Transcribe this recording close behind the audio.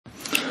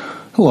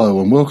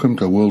Hello and welcome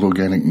to World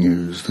Organic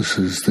News. This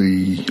is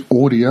the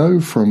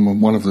audio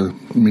from one of the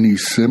mini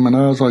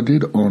seminars I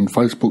did on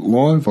Facebook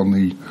Live on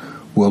the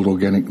World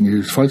Organic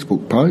News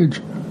Facebook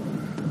page.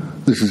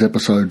 This is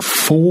episode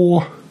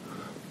 4,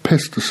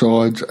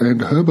 Pesticides and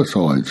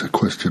Herbicides, ?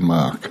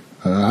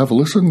 Have a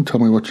listen,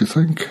 tell me what you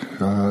think.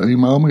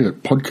 Email me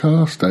at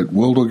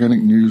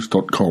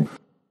podcast@worldorganicnews.com.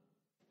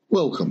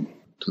 Welcome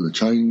to the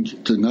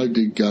Change to No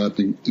Dig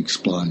Gardening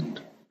Explained,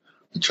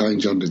 the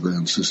Change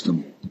Underground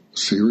System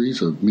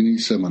series of mini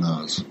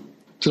seminars.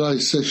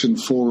 Today's session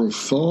 4 of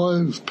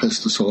 5,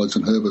 Pesticides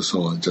and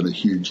Herbicides, and a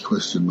huge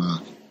question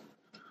mark.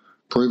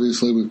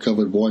 Previously we've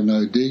covered why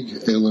no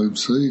dig, heirloom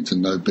seeds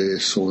and no bare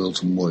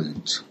soils and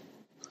weeds.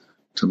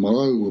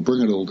 Tomorrow we'll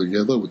bring it all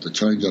together with the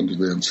Change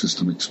Underground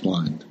System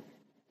explained.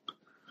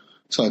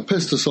 So,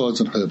 pesticides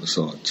and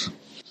herbicides.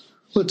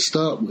 Let's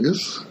start with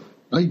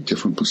a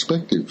different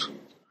perspective.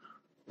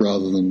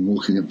 Rather than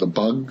looking at the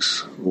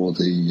bugs or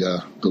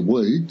the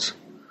weeds,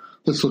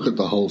 let's look at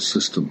the whole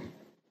system.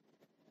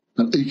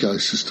 An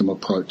ecosystem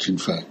approach, in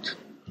fact.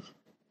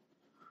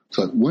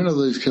 So when are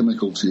these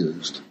chemicals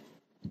used?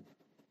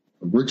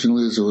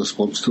 Originally as a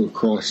response to a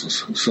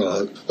crisis,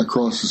 so a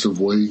crisis of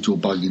weeds or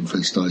bug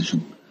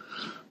infestation.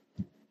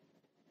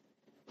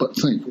 But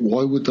think,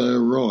 why would they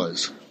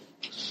arise?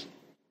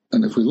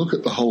 And if we look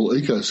at the whole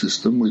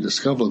ecosystem, we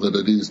discover that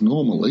it is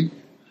normally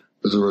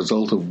as a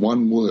result of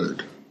one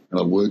word, and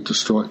a word to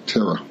strike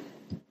terror: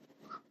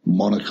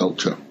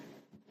 monoculture.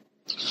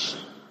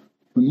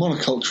 And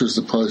monoculture is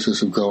the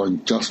process of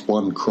growing just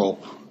one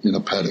crop in a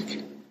paddock,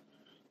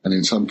 and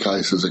in some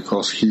cases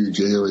across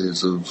huge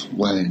areas of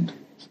land.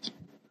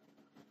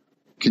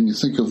 Can you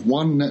think of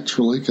one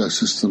natural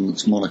ecosystem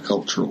that's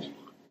monocultural?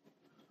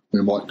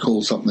 We might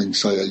call something,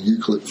 say, a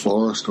eucalypt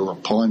forest or a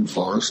pine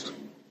forest,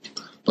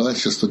 but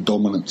that's just the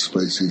dominant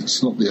species.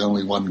 It's not the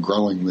only one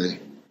growing there.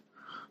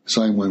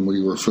 Same when we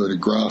refer to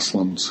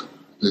grasslands.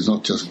 There's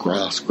not just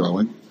grass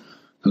growing,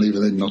 and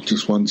even then not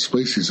just one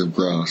species of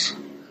grass.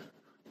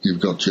 You've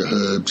got your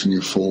herbs and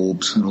your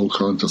forbs and all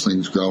kinds of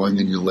things growing,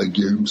 and your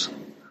legumes.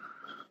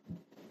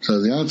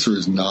 So the answer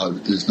is no.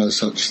 There's no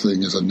such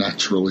thing as a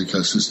natural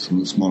ecosystem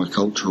that's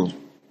monocultural.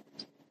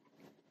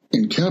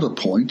 In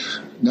counterpoint,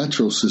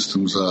 natural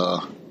systems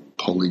are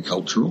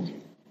polycultural,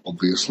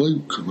 obviously,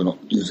 because we're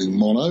not using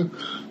mono,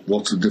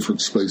 lots of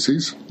different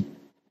species.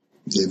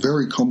 They're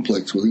very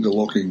complex with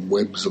interlocking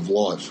webs of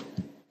life.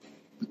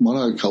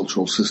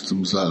 Monocultural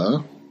systems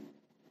are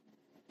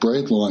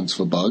bread lines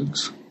for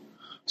bugs,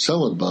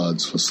 salad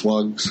bars for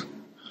slugs,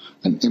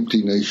 and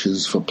empty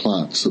niches for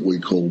plants that we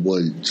call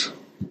weeds.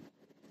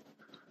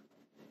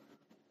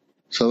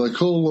 So they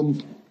call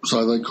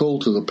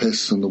to the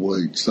pests and the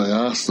weeds. They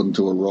ask them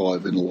to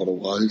arrive in a lot of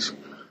ways.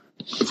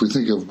 If we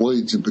think of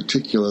weeds in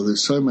particular,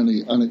 there's so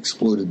many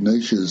unexploited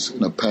niches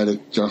in a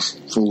paddock just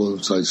full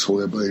of, say,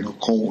 soybean or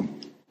corn.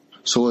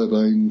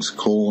 Soybeans,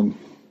 corn,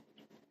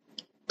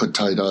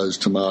 potatoes,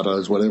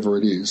 tomatoes, whatever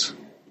it is.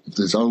 If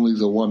there's only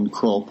the one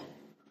crop,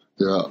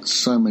 there are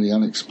so many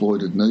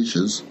unexploited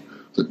niches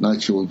that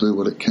nature will do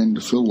what it can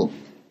to fill them,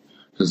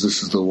 because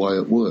this is the way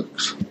it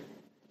works.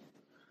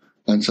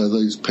 And so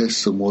these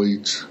pests and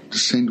weeds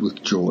descend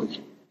with joy.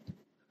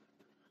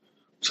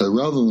 So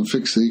rather than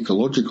fix the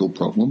ecological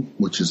problem,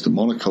 which is the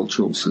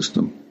monocultural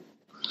system,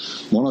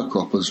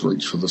 monocroppers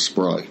reach for the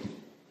spray.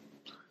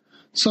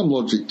 Some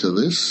logic to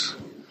this,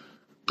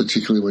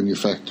 particularly when you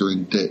factor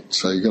in debt.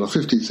 So you've got a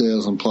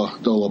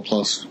 $50,000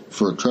 plus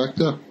for a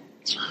tractor,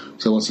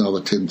 so what's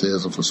another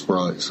 $10,000 for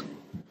sprays?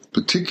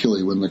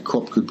 Particularly when the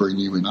crop could bring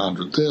you in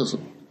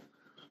 $100,000.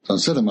 So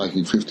instead of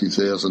making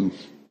 $50,000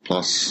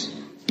 plus,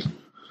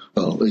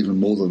 well, even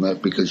more than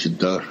that, because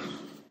you'd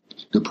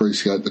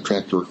depreciate the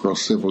tractor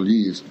across several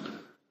years.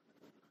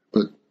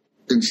 But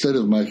instead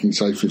of making,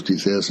 say,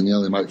 $50,000, you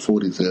only make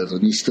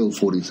 $40,000, you're still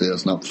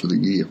 $40,000 up for the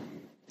year.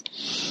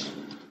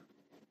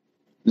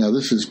 Now,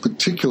 this is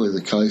particularly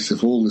the case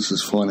if all this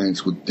is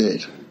financed with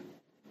debt,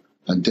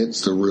 and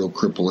debt's the real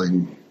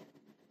crippling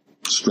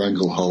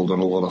stranglehold on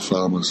a lot of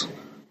farmers.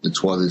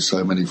 It's why there's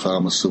so many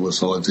farmer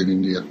suicides in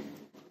India.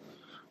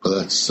 But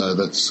that's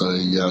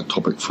a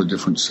topic for a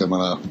different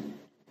seminar.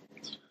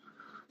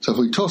 So if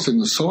we toss in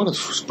the side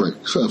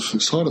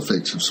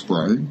effects of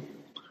spraying,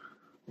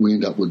 we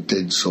end up with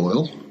dead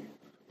soil,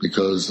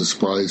 because the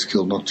sprays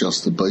kill not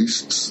just the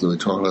beasts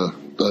that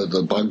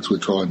the bugs we're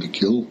trying to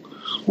kill,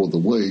 or the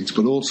weeds,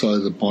 but also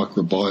the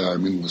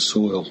microbiome in the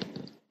soil.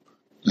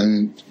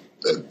 And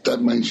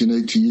that means you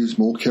need to use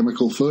more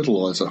chemical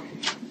fertiliser,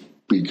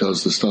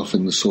 because the stuff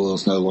in the soil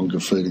is no longer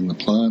feeding the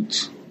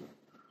plants,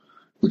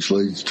 which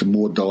leads to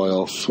more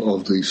die-off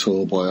of the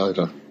soil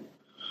biota,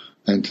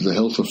 and to the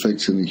health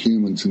effects in the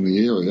humans in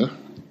the area,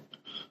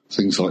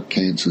 things like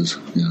cancers,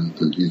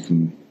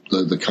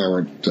 the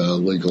current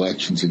legal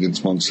actions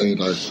against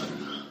Monsanto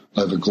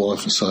over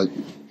glyphosate.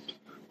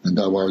 And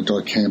don't worry,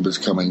 dicamber's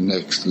coming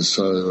next, and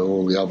so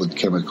all the other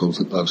chemicals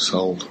that they've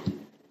sold.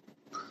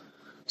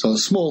 So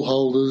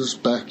smallholders,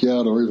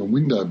 backyard or even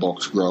window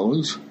box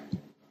growers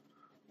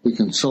We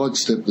can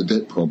sidestep the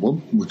debt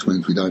problem, which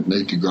means we don't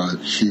need to grow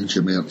huge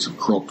amounts of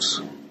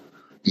crops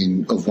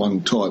of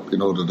one type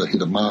in order to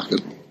hit a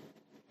market.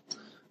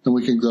 And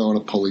we can grow in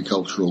a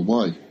polycultural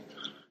way.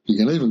 You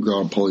can even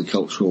grow in a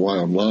polycultural way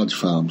on large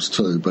farms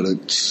too, but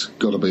it's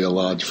got to be a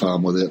large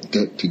farm without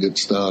debt to get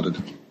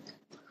started.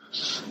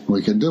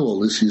 We can do all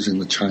this using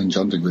the change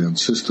underground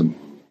system,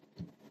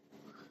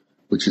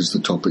 which is the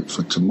topic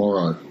for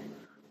tomorrow.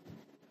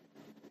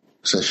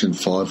 Session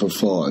 5 of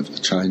 5, the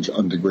change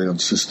underground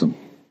system.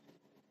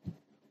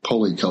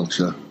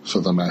 Polyculture for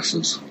the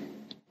masses.